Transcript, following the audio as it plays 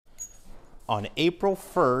On April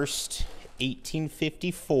 1st,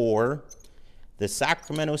 1854, the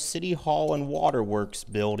Sacramento City Hall and Waterworks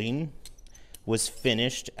building was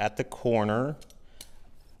finished at the corner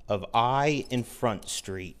of I and Front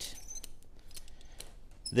Street.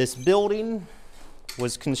 This building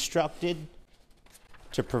was constructed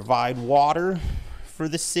to provide water for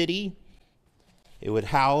the city. It would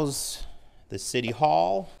house the City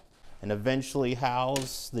Hall and eventually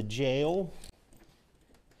house the jail.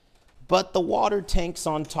 But the water tanks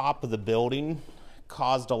on top of the building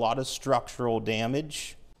caused a lot of structural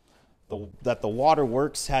damage that the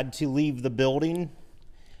waterworks had to leave the building.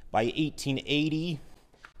 By 1880,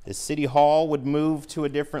 the City Hall would move to a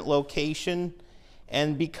different location.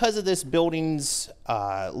 And because of this building's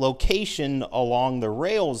location along the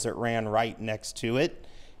rails that ran right next to it,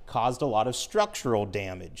 caused a lot of structural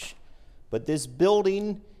damage. But this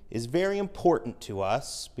building is very important to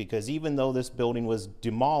us because even though this building was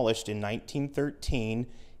demolished in 1913,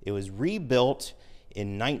 it was rebuilt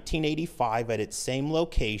in 1985 at its same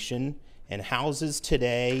location and houses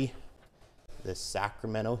today the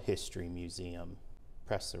Sacramento History Museum.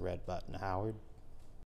 Press the red button, Howard.